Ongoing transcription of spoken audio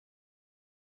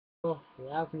Oh, we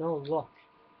have no luck.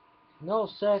 No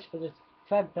search for this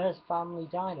Fredbears Family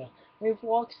Diner. We've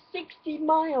walked 60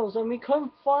 miles and we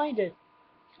couldn't find it.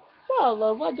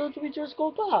 Well, why don't we just go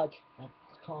back? I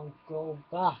can't go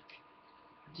back.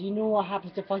 Do you know what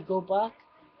happens if I go back?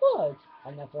 What? I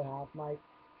never have my...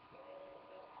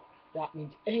 That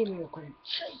means Amy will come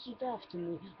chase it after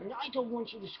me, and I don't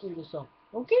want you to screw this up.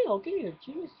 Okay, I'll give you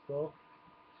a chance, bro.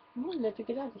 I'm gonna let you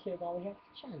get out of here while we have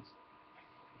the chance.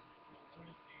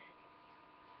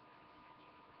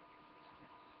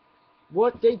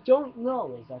 What they don't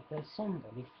know is that there's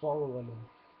somebody following them.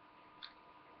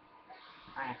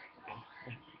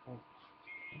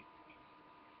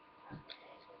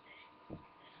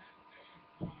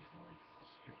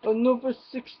 Another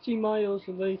 60 miles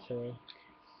later.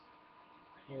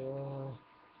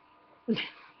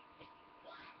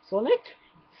 Sonic?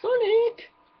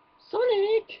 Sonic!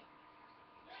 Sonic!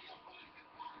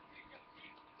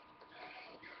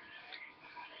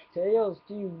 Tails,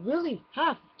 do you really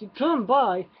have to come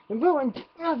by and ruin...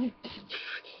 Sonic,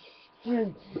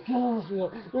 calm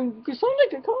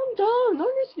down!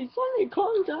 Honestly, Sonic,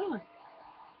 calm down!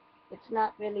 It's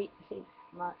not really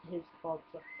his fault,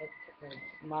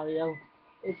 Mario.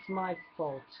 It's my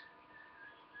fault.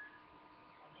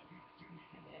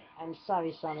 I'm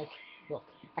sorry, Sonic. Look,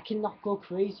 I cannot go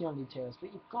crazy on you, Tails,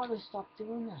 but you've got to stop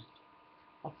doing that.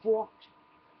 I've walked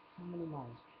how many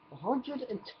miles?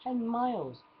 110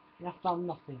 miles, and I found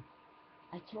nothing.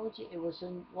 I told you it was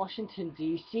in Washington,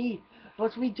 D.C.,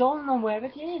 but we don't know where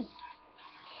it is.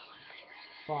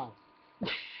 Fine.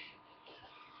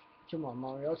 Come on,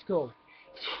 Mario, let's go.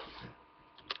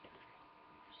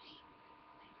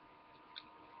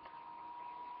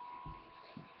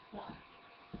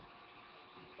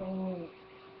 Oh.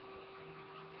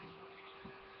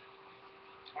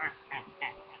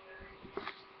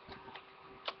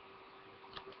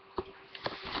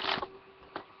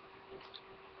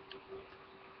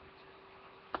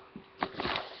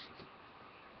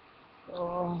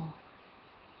 Oh.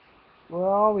 Where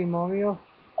are we, Mario?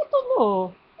 I don't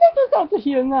know. Let us out of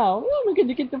here now. I'm going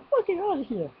to get the fucking out of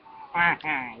here.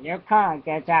 You can't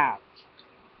get out.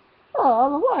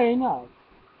 Oh, why not?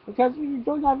 Because we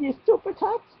don't have your super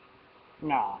hats?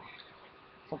 No,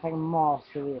 something more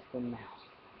serious than that.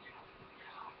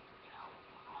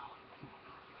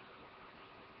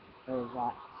 Is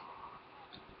that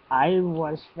I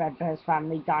was Fredbears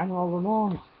Family Diner all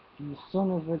along. You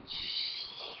son of a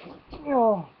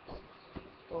Oh.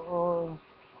 Oh.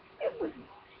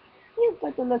 You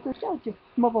better let us out, you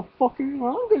motherfucker, or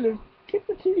I'm gonna kick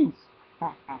the titties.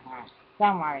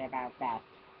 Don't worry about that.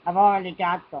 I've already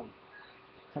got them.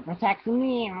 To protect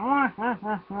me.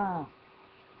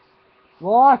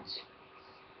 What?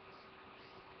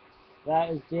 That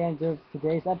is the end of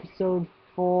today's episode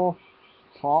 4,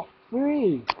 part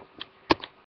 3.